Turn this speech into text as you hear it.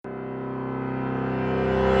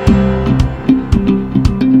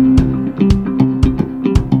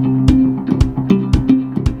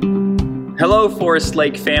Forest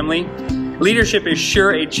Lake family. Leadership is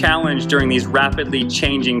sure a challenge during these rapidly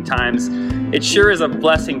changing times. It sure is a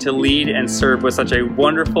blessing to lead and serve with such a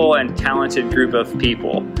wonderful and talented group of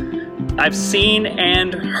people. I've seen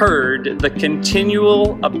and heard the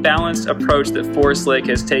continual, balanced approach that Forest Lake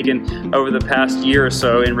has taken over the past year or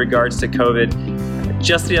so in regards to COVID.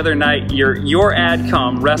 Just the other night, your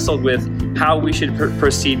AdCom wrestled with how we should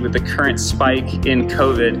proceed with the current spike in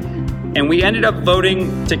COVID. And we ended up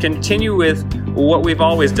voting to continue with what we've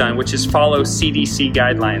always done, which is follow CDC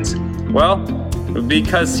guidelines. Well,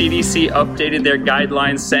 because CDC updated their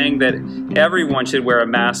guidelines saying that everyone should wear a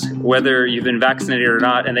mask, whether you've been vaccinated or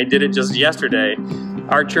not, and they did it just yesterday,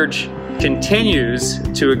 our church continues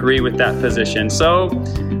to agree with that position. So,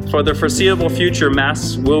 for the foreseeable future,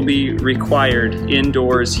 masks will be required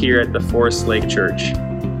indoors here at the Forest Lake Church.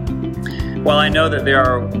 While I know that there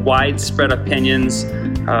are widespread opinions,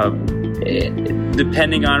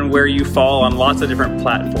 depending on where you fall on lots of different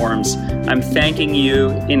platforms, I'm thanking you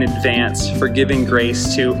in advance for giving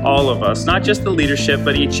grace to all of us, not just the leadership,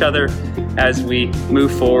 but each other as we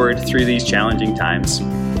move forward through these challenging times.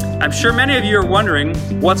 I'm sure many of you are wondering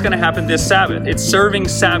what's going to happen this Sabbath. It's serving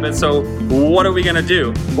Sabbath, so what are we going to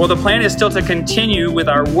do? Well, the plan is still to continue with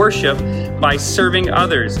our worship by serving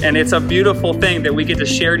others, and it's a beautiful thing that we get to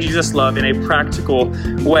share Jesus' love in a practical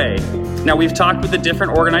way. Now, we've talked with the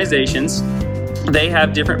different organizations. They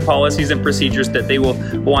have different policies and procedures that they will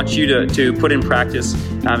want you to put in practice.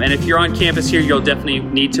 And if you're on campus here, you'll definitely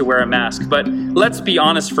need to wear a mask. But let's be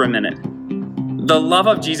honest for a minute. The love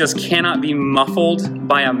of Jesus cannot be muffled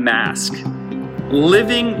by a mask.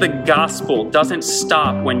 Living the gospel doesn't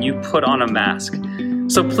stop when you put on a mask.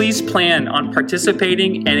 So please plan on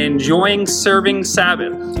participating and enjoying serving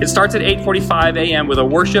Sabbath. It starts at 8:45 a.m. with a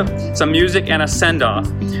worship, some music, and a send-off.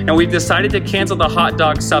 And we've decided to cancel the hot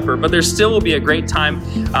dog supper, but there still will be a great time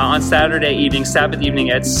on Saturday evening, Sabbath evening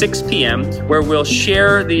at 6 p.m., where we'll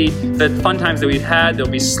share the fun times that we've had.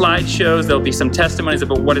 There'll be slideshows, there'll be some testimonies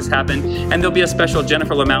about what has happened, and there'll be a special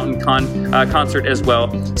Jennifer LaMountain concert as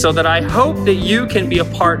well, so that I hope that you can be a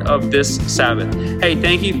part of this Sabbath. Hey,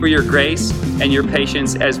 thank you for your grace and your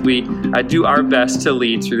patience as we do our best to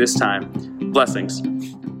lead through this time. Blessings.